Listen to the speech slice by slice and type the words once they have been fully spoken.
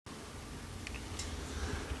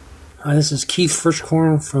Hi, this is Keith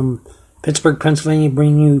Frischkorn from Pittsburgh, Pennsylvania,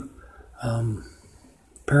 bringing you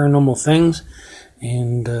paranormal things.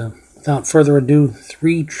 And without further ado,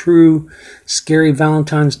 3 true scary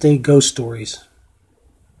Valentine's Day ghost stories.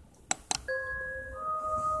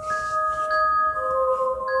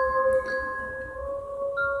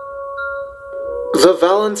 The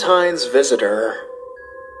Valentine's Visitor.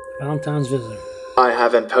 Valentine's Visitor. I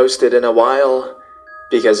haven't posted in a while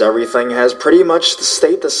because everything has pretty much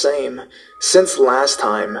stayed the same since last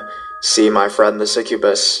time. See my friend the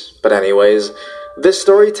succubus. But anyways, this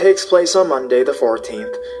story takes place on Monday the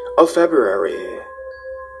 14th of February.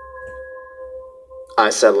 I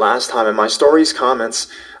said last time in my story's comments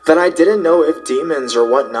that I didn't know if demons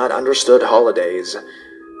or whatnot understood holidays.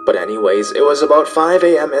 But anyways, it was about 5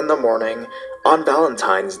 a.m. in the morning on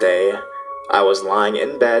Valentine's Day. I was lying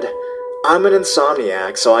in bed. I'm an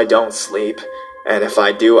insomniac, so I don't sleep, and if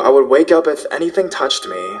I do, I would wake up if anything touched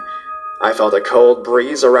me. I felt a cold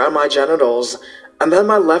breeze around my genitals, and then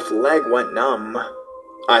my left leg went numb.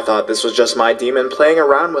 I thought this was just my demon playing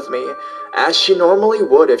around with me, as she normally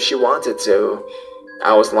would if she wanted to.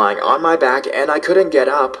 I was lying on my back and I couldn't get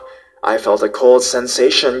up. I felt a cold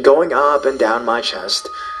sensation going up and down my chest,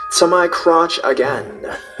 to my crotch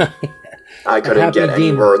again. I couldn't get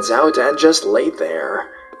any words out and just laid there.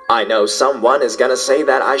 I know someone is gonna say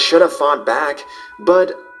that I should have fought back,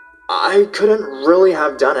 but I couldn't really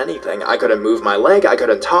have done anything. I couldn't move my leg, I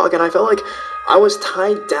couldn't talk, and I felt like I was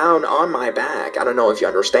tied down on my back. I don't know if you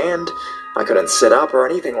understand. I couldn't sit up or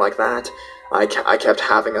anything like that. I kept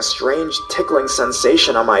having a strange tickling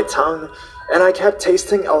sensation on my tongue, and I kept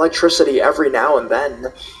tasting electricity every now and then.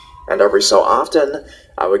 And every so often,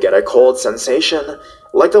 I would get a cold sensation,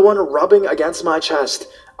 like the one rubbing against my chest,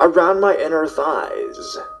 around my inner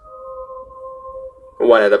thighs.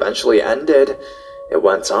 When it eventually ended, it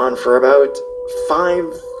went on for about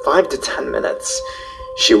 5 to 10 minutes.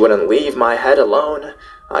 She wouldn't leave my head alone.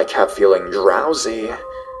 I kept feeling drowsy,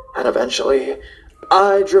 and eventually,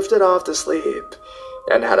 I drifted off to sleep,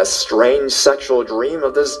 and had a strange sexual dream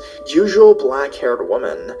of this usual black-haired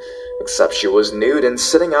woman, except she was nude and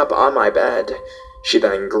sitting up on my bed. She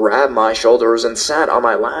then grabbed my shoulders and sat on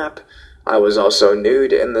my lap. I was also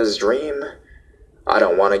nude in this dream. I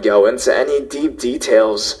don't want to go into any deep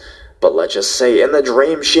details, but let's just say in the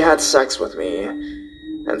dream she had sex with me.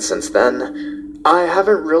 And since then, I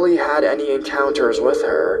haven't really had any encounters with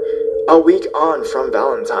her, a week on from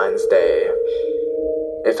Valentine's Day.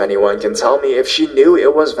 If anyone can tell me if she knew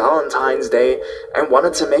it was Valentine's Day and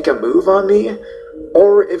wanted to make a move on me,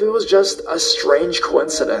 or if it was just a strange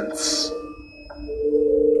coincidence.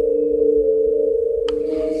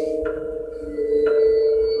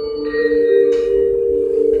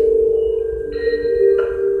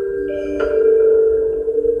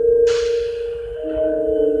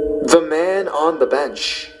 The Man on the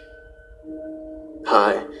Bench.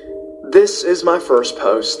 Hi, this is my first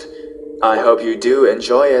post. I hope you do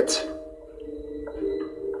enjoy it.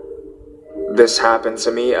 This happened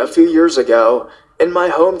to me a few years ago in my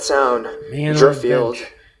hometown, Driffield,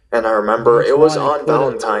 and I remember it was on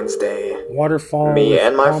Valentine's Day. Me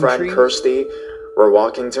and my friend Kirsty were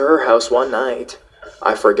walking to her house one night.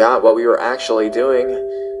 I forgot what we were actually doing,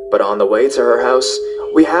 but on the way to her house,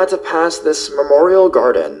 we had to pass this memorial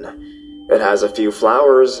garden. It has a few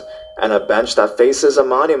flowers and a bench that faces a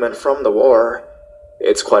monument from the war.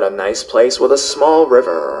 It's quite a nice place with a small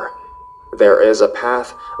river. There is a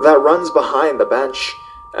path that runs behind the bench,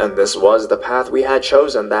 and this was the path we had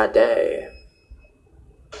chosen that day.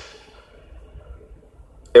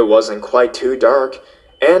 It wasn't quite too dark,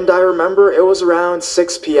 and I remember it was around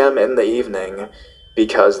 6 p.m. in the evening,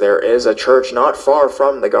 because there is a church not far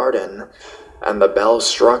from the garden, and the bell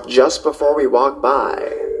struck just before we walked by.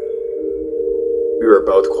 We were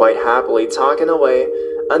both quite happily talking away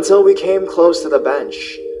until we came close to the bench.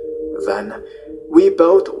 Then, we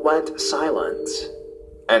both went silent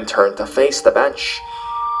and turned to face the bench.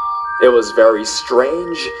 It was very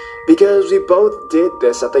strange because we both did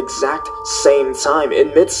this at the exact same time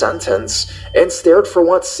in mid-sentence and stared for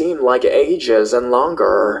what seemed like ages and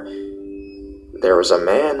longer. There was a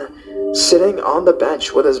man sitting on the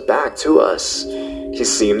bench with his back to us. He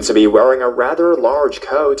seemed to be wearing a rather large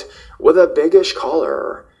coat with a biggish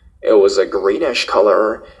collar. It was a greenish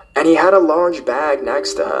color, and he had a large bag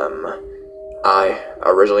next to him. I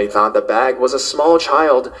originally thought the bag was a small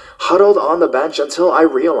child huddled on the bench until I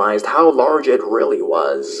realized how large it really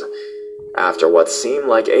was. After what seemed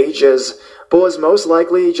like ages, but was most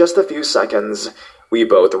likely just a few seconds, we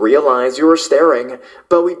both realized we were staring,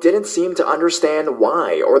 but we didn't seem to understand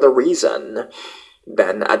why or the reason.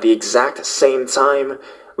 Then, at the exact same time,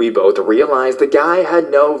 we both realized the guy had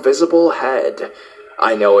no visible head.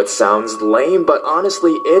 I know it sounds lame, but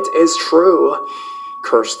honestly, it is true.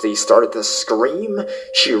 Kirsty started to scream.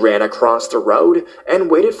 She ran across the road and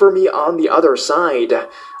waited for me on the other side.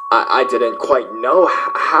 I didn't quite know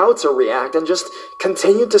how to react and just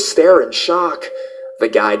continued to stare in shock. The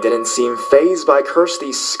guy didn't seem fazed by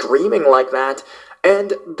Kirsty screaming like that,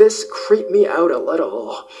 and this creeped me out a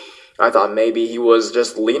little. I thought maybe he was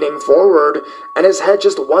just leaning forward and his head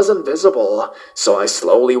just wasn't visible, so I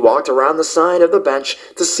slowly walked around the side of the bench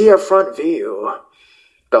to see a front view.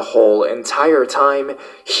 The whole entire time,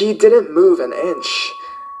 he didn't move an inch.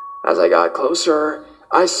 As I got closer,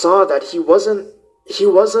 I saw that he wasn't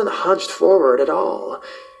hunched forward at all.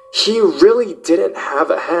 He really didn't have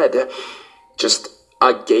a head, just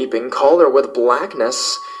a gaping collar with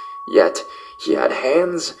blackness, yet he had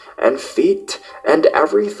hands and feet and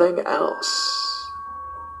everything else.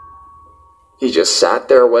 He just sat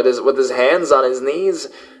there with his hands on his knees.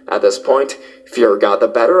 At this point, fear got the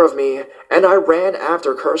better of me, and I ran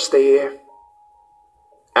after Kirsty.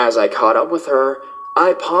 As I caught up with her,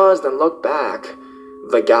 I paused and looked back.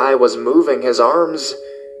 The guy was moving his arms.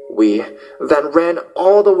 We then ran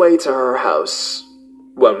all the way to her house.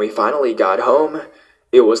 When we finally got home,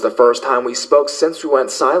 it was the first time we spoke since we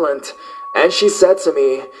went silent, and she said to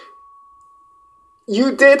me,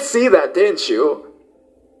 "You did see that, didn't you?"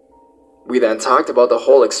 We then talked about the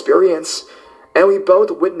whole experience, and we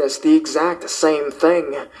both witnessed the exact same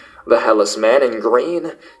thing. The headless man in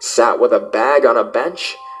green sat with a bag on a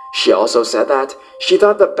bench. She also said that she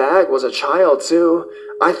thought the bag was a child too.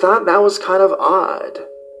 I thought that was kind of odd.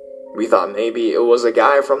 We thought maybe it was a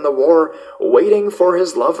guy from the war waiting for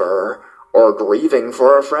his lover, or grieving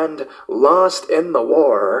for a friend lost in the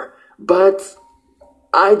war, but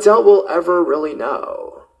I doubt we'll ever really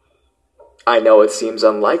know. I know it seems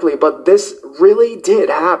unlikely, but this really did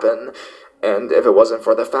happen, and if it wasn't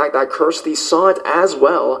for the fact that Kirsty saw it as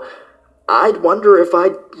well, I'd wonder if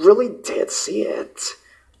I really did see it.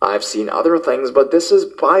 I've seen other things, but this is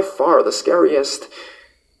by far the scariest.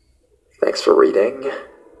 Thanks for reading.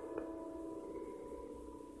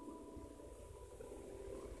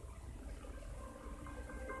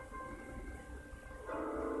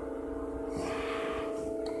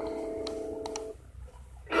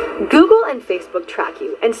 Google and Facebook track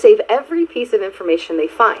you and save every piece of information they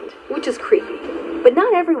find, which is creepy. But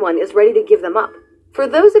not everyone is ready to give them up. For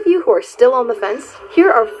those of you who are still on the fence, here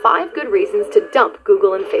are 5 good reasons to dump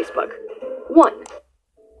Google and Facebook. 1.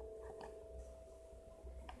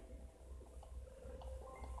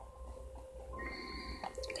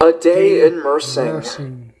 A day in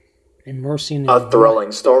Mersing. A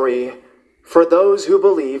thrilling story for those who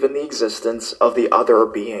believe in the existence of the other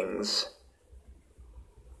beings.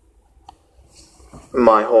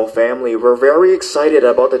 My whole family were very excited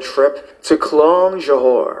about the trip to Clong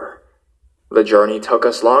Johor. The journey took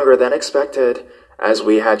us longer than expected, as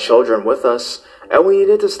we had children with us, and we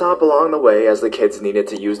needed to stop along the way as the kids needed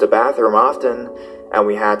to use the bathroom often, and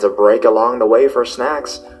we had to break along the way for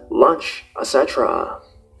snacks, lunch, etc.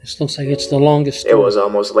 This looks like it's the longest. It was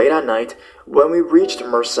almost late at night when we reached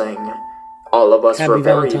Mersing. All of us were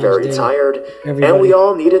very tired, and we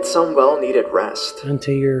all needed some well-needed rest. And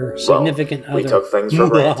to your significant other. We took things for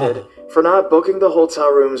granted for not booking the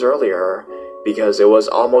hotel rooms earlier, because it was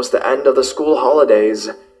almost the end of the school holidays.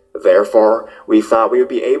 Therefore, we thought we would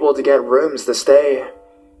be able to get rooms to stay.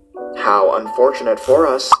 How unfortunate for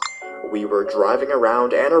us. We were driving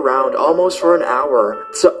around and around almost for an hour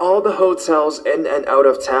to all the hotels in and out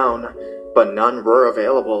of town, but none were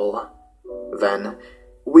available. Then,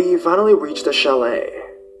 we finally reached a chalet.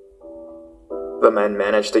 The men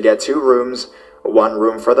managed to get 2 rooms, one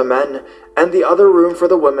room for the men, and the other room for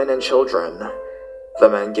the women and children. The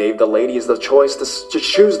men gave the ladies the choice to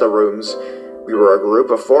choose the rooms. We were a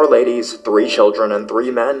group of 4 ladies, 3 children, and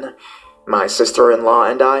 3 men. My sister-in-law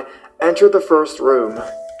and I entered the first room.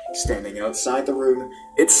 Standing outside the room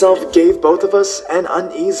itself gave both of us an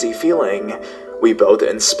uneasy feeling. We both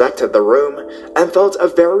inspected the room and felt a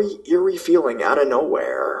very eerie feeling out of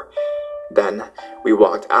nowhere. Then we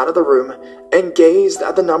walked out of the room and gazed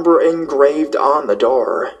at the number engraved on the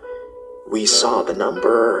door. We saw the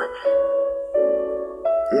number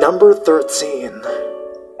 13.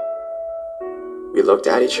 We looked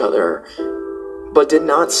at each other, but did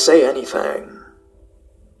not say anything.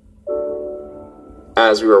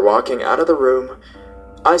 As we were walking out of the room,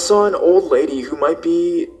 I saw an old lady who might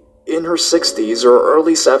be in her 60s or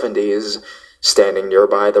early 70s, standing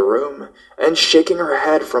nearby the room and shaking her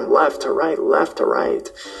head from left to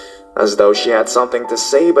right, as though she had something to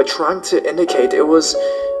say but trying to indicate it was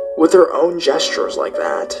with her own gestures like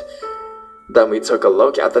that. Then we took a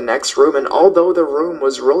look at the next room, and although the room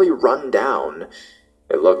was really run down,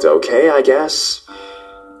 it looked okay, I guess.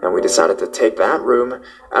 And we decided to take that room,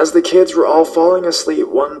 as the kids were all falling asleep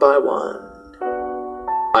one by one.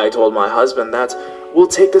 I told my husband that we'll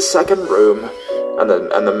take the second room, and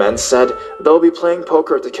the men said they'll be playing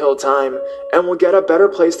poker to kill time, and we'll get a better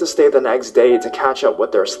place to stay the next day to catch up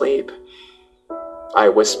with their sleep. I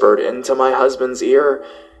whispered into my husband's ear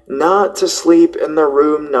not to sleep in the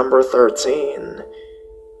room number 13.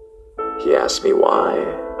 He asked me why,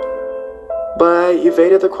 but I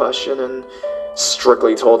evaded the question and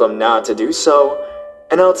strictly told him not to do so,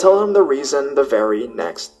 and I'll tell him the reason the very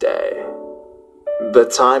next day.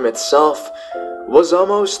 The time itself was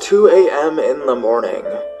almost 2 a.m. in the morning.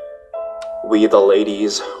 We, the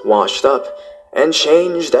ladies, washed up and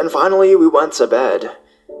changed, and finally we went to bed.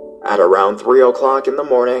 At around 3 o'clock in the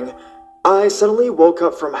morning, I suddenly woke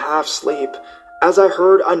up from half sleep as I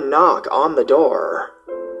heard a knock on the door.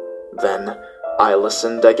 Then I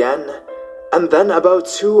listened again, and then about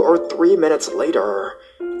 2 or 3 minutes later,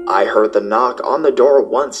 I heard the knock on the door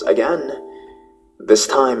once again. This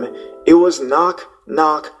time, it was knock,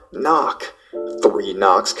 knock, knock. 3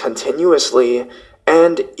 knocks continuously,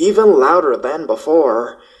 and even louder than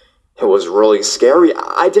before. It was really scary.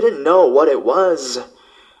 I didn't know what it was.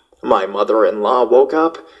 My mother-in-law woke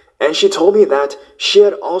up, and she told me that she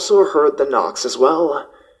had also heard the knocks as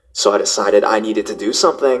well. So I decided I needed to do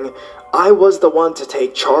something. I was the one to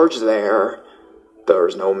take charge there. There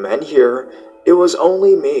was no men here. It was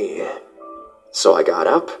only me. So I got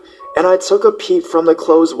up, and I took a peep from the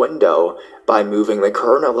closed window by moving the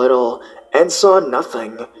curtain a little, and saw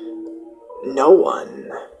nothing. No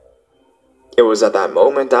one. It was at that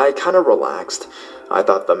moment I kind of relaxed. I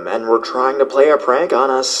thought the men were trying to play a prank on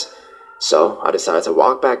us. So I decided to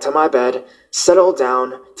walk back to my bed, settle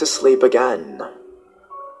down to sleep again.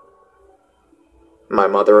 My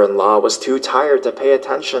mother-in-law was too tired to pay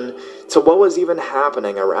attention to what was even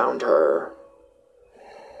happening around her.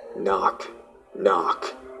 Knock,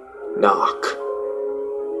 knock, knock.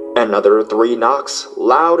 Another 3 knocks,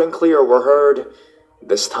 loud and clear, were heard.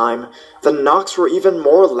 This time, the knocks were even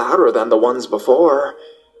more louder than the ones before.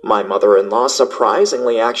 My mother-in-law,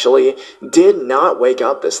 surprisingly actually, did not wake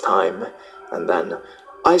up this time. And then,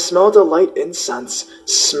 I smelled a light incense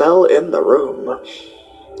smell in the room.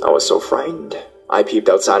 I was so frightened. I peeped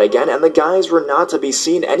outside again, and the guys were not to be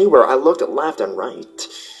seen anywhere. I looked left and right.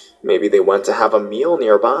 Maybe they went to have a meal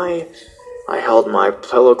nearby. I held my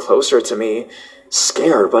pillow closer to me,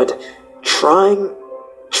 scared, but trying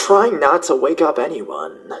not to wake up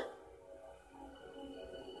anyone.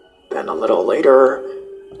 Then a little later,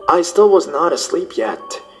 I still was not asleep yet,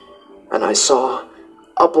 and I saw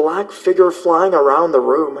a black figure flying around the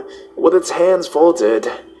room with its hands folded.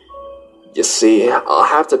 You see, I'll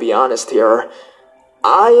have to be honest here.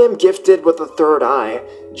 I am gifted with a third eye,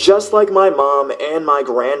 just like my mom and my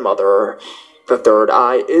grandmother. The third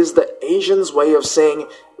eye is the Asians' way of saying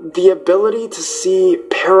the ability to see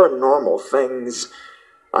paranormal things.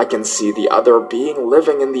 I can see the other being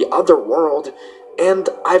living in the other world, and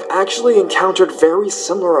I've actually encountered very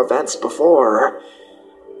similar events before.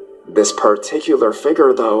 This particular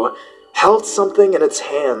figure, though, held something in its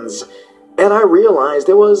hands, and I realized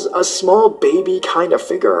it was a small baby kind of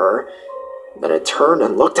figure. Then it turned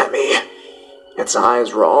and looked at me. Its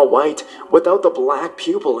eyes were all white, without the black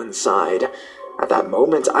pupil inside. At that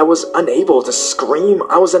moment, I was unable to scream.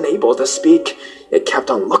 I was unable to speak. It kept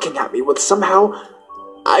on looking at me with somehow,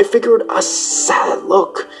 I figured, a sad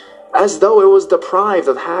look, as though it was deprived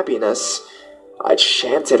of happiness. I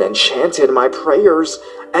chanted and chanted my prayers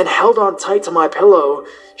and held on tight to my pillow,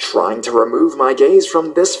 trying to remove my gaze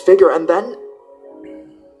from this figure, and then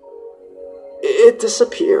it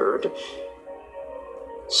disappeared.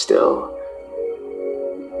 Still,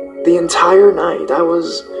 the entire night I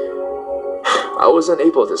was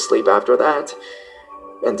unable to sleep after that,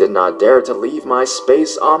 and did not dare to leave my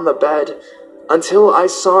space on the bed until I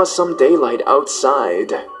saw some daylight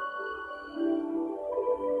outside.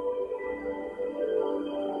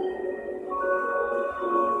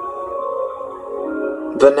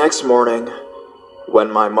 The next morning,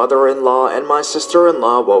 when my mother-in-law and my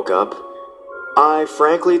sister-in-law woke up, I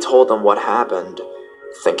frankly told them what happened,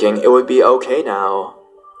 thinking it would be okay now.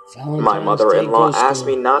 My mother-in-law asked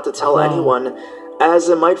me not to tell anyone, as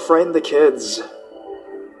it might frighten the kids.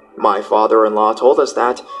 My father-in-law told us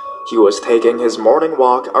that he was taking his morning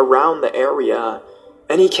walk around the area,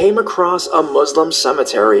 and he came across a Muslim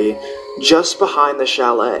cemetery just behind the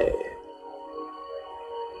chalet.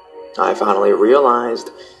 I finally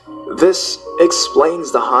realized this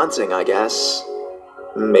explains the haunting, I guess.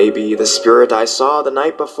 Maybe the spirit I saw the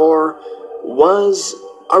night before was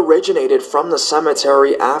originated from the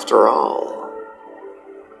cemetery after all.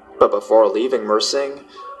 But before leaving Mersing,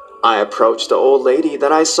 I approached the old lady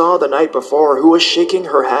that I saw the night before who was shaking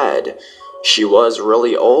her head. She was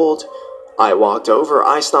really old. I walked over,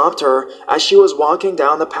 I stopped her as she was walking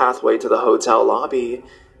down the pathway to the hotel lobby,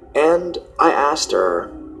 and I asked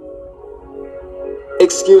her,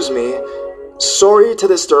 "Excuse me, sorry to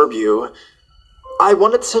disturb you. I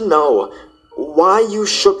wanted to know why you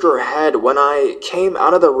shook your head when I came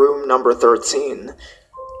out of the room number 13.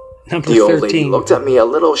 The old lady looked at me a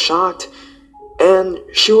little shocked, and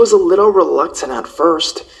she was a little reluctant at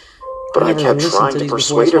first, but I kept trying to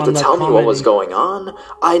persuade her to tell me what was going on.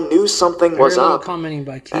 I knew something was up,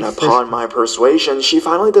 and upon my persuasion, she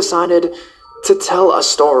finally decided to tell a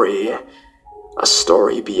story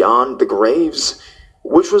beyond the graves,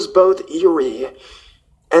 which was both eerie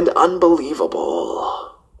and unbelievable.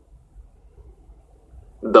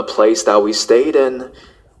 The place that we stayed in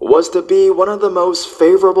was to be one of the most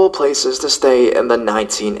favorable places to stay in the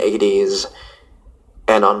 1980s,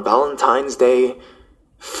 and on Valentine's Day,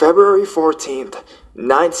 February 14th,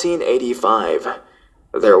 1985,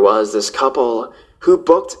 there was this couple who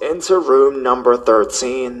booked into room number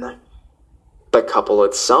 13. The couple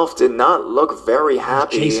itself did not look very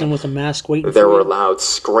happy. Jason with a mask waiting There for were you. loud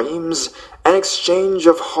screams and exchange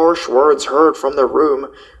of harsh words heard from the room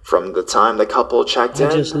from the time the couple checked in.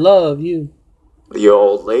 I just love you. The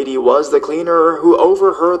old lady was the cleaner who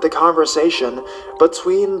overheard the conversation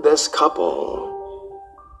between this couple.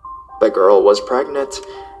 The girl was pregnant,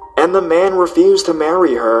 and the man refused to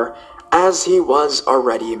marry her as he was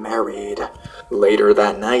already married. Later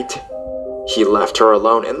that night, he left her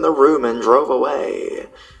alone in the room and drove away.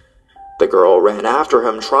 The girl ran after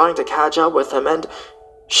him, trying to catch up with him, and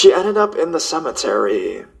she ended up in the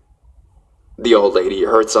cemetery. The old lady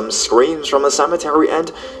heard some screams from the cemetery,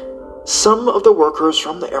 and some of the workers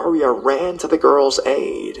from the area ran to the girl's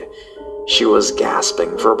aid. She was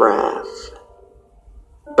gasping for breath.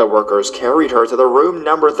 The workers carried her to the room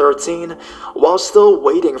number 13 while still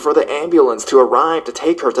waiting for the ambulance to arrive to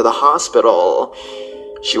take her to the hospital.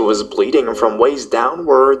 She was bleeding from waist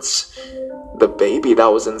downwards. The baby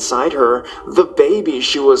that was inside her, the baby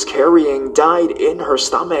she was carrying, died in her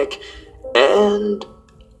stomach, and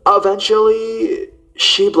eventually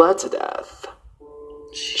she bled to death.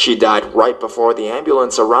 She died right before the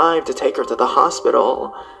ambulance arrived to take her to the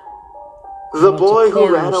hospital. The boy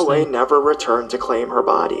who ran away never returned to claim her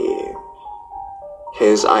body.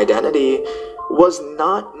 His identity was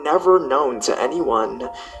never known to anyone,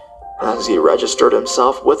 as he registered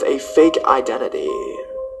himself with a fake identity.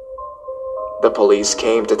 The police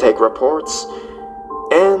came to take reports,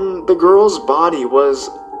 and the girl's body was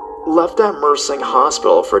left at Mersing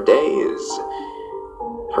Hospital for days.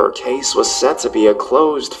 Her case was said to be a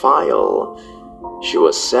closed file. She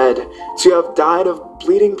was said to have died of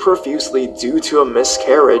bleeding profusely due to a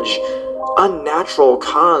miscarriage, a natural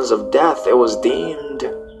cause of death it was deemed.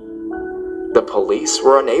 The police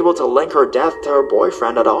were unable to link her death to her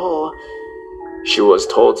boyfriend at all. She was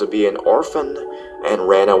told to be an orphan and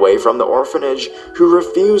ran away from the orphanage, who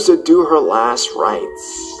refused to do her last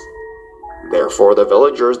rites. Therefore, the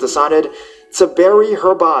villagers decided to bury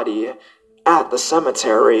her body at the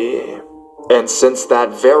cemetery. And since that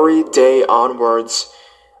very day onwards,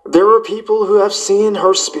 there are people who have seen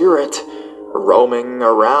her spirit roaming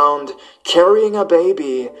around, carrying a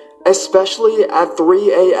baby, especially at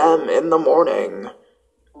 3 a.m. in the morning,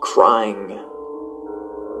 crying.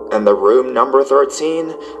 And the room number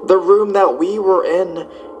 13, the room that we were in,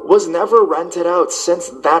 was never rented out since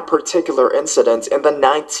that particular incident in the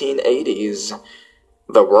 1980s.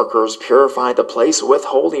 The workers purified the place with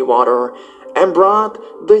holy water and brought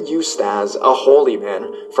the Eustace, a holy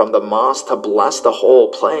man, from the mosque to bless the whole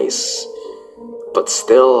place. But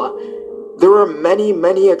still, there are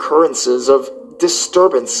many occurrences of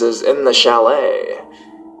disturbances in the chalet.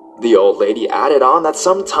 The old lady added on that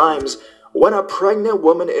sometimes when a pregnant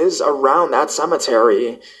woman is around that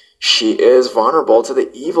cemetery, she is vulnerable to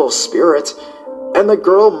the evil spirit, and the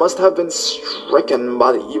girl must have been stricken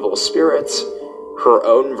by the evil spirit. Her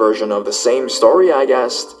own version of the same story, I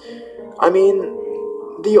guessed. I mean,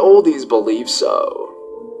 the oldies believe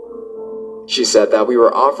so. She said that we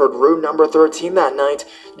were offered room number 13 that night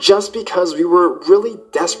just because we were really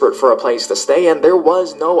desperate for a place to stay and there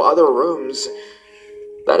was no other rooms.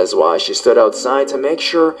 That is why she stood outside to make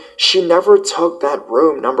sure she never took that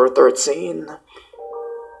room number 13.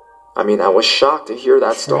 I mean, I was shocked to hear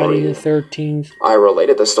that story. Friday the 13th. I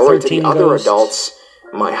related the story to the other ghosts. adults,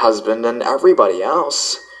 my husband and everybody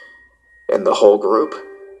else in the whole group.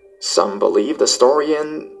 Some believed the story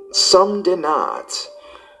and some did not.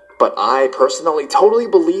 But I personally totally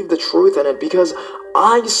believe the truth in it because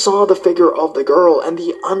I saw the figure of the girl and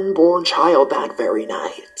the unborn child that very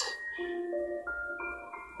night.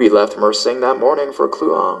 We left Mersing that morning for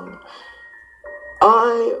Kluang.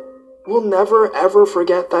 I will never ever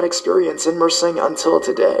forget that experience in Mersing until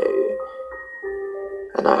today.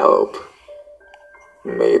 And I hope,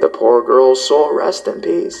 may the poor girl's soul rest in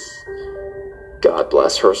peace. God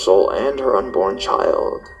bless her soul and her unborn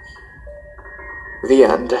child. The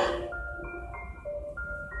end.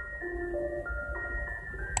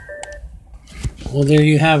 Well, there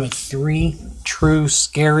you have it. 3 true,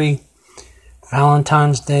 scary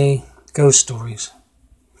Valentine's Day ghost stories.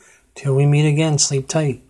 Till we meet again, sleep tight.